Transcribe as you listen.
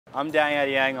I'm Daniel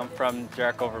Yang. I'm from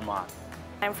Jericho, Vermont.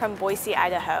 I'm from Boise,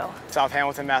 Idaho. South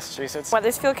Hamilton, Massachusetts.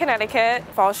 Weathersfield, Connecticut.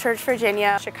 Falls Church,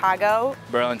 Virginia. Chicago.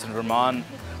 Burlington, Vermont.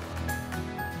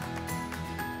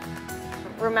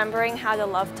 Remembering how to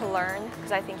love to learn,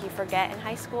 because I think you forget in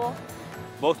high school.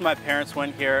 Both my parents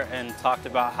went here and talked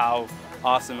about how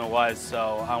awesome it was,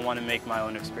 so I want to make my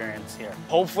own experience here.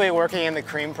 Hopefully working in the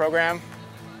cream program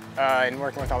and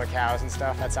working with all the cows and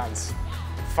stuff. That sounds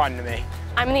fun to me.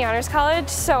 I'm in the Honors College,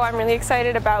 so I'm really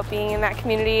excited about being in that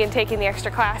community and taking the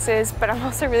extra classes, but I'm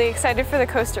also really excited for the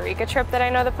Costa Rica trip that I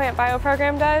know the Plant Bio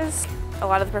program does. A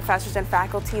lot of the professors and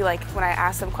faculty, when I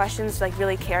asked them questions,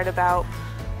 really cared about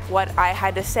what I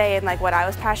had to say and what I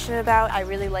was passionate about. I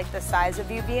really like the size of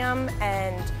UVM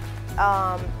and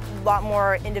a lot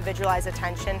more individualized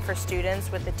attention for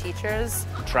students with the teachers.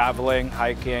 Traveling,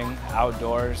 hiking,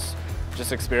 outdoors,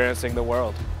 just experiencing the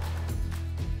world.